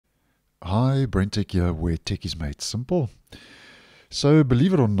Hi, BrenTech here, where tech is made simple. So,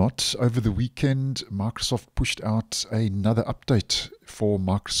 believe it or not, over the weekend, Microsoft pushed out another update for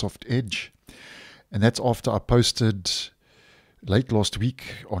Microsoft Edge. And that's after I posted late last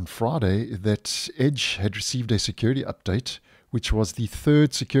week on Friday that Edge had received a security update, which was the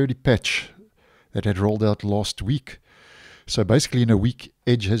third security patch that had rolled out last week. So basically in a week,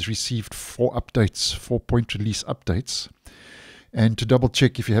 Edge has received 4 updates, 4-point release updates. And to double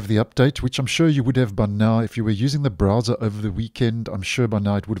check if you have the update, which I'm sure you would have by now, if you were using the browser over the weekend, I'm sure by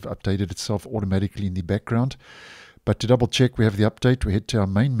now it would have updated itself automatically in the background. But to double check we have the update, we head to our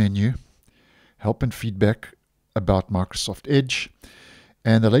main menu, help and feedback about Microsoft Edge.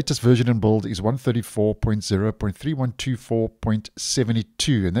 And the latest version and build is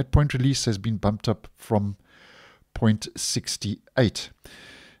 134.0.3124.72. And that point release has been bumped up from 0.68.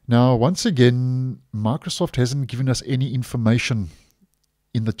 Now, once again, Microsoft hasn't given us any information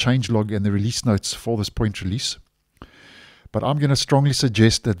in the changelog and the release notes for this point release. But I'm going to strongly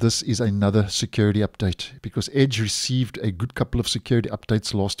suggest that this is another security update, because Edge received a good couple of security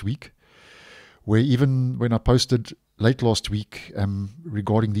updates last week, where even when I posted late last week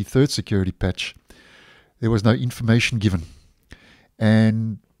regarding the third security patch, there was no information given.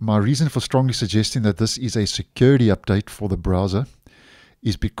 And my reason for strongly suggesting that this is a security update for the browser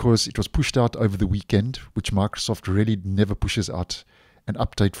is because it was pushed out over the weekend, which Microsoft really never pushes out an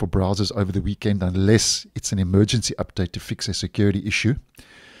update for browsers over the weekend unless it's an emergency update to fix a security issue.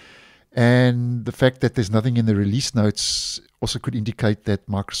 And the fact that there's nothing in the release notes also could indicate that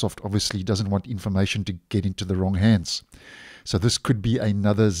Microsoft obviously doesn't want information to get into the wrong hands. So this could be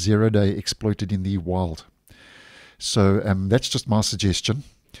another 0-day exploited in the wild. So that's just my suggestion.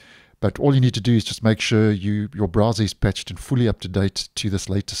 But all you need to do is just make sure your browser is patched and fully up to date to this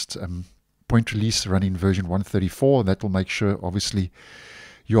latest point release running version 134. That will make sure, obviously,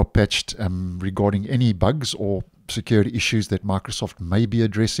 you are patched regarding any bugs or security issues that Microsoft may be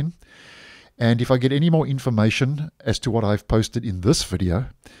addressing. And if I get any more information as to what I've posted in this video,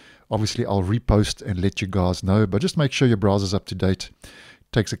 obviously I'll repost and let you guys know. But just make sure your browser's up to date.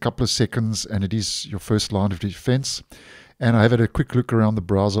 It takes a couple of seconds and it is your first line of defense. And I have had a quick look around the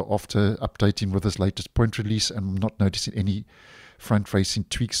browser after updating with this latest point release, and I'm not noticing any front-facing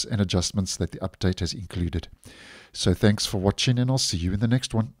tweaks and adjustments that the update has included. So thanks for watching, and I'll see you in the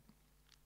next one.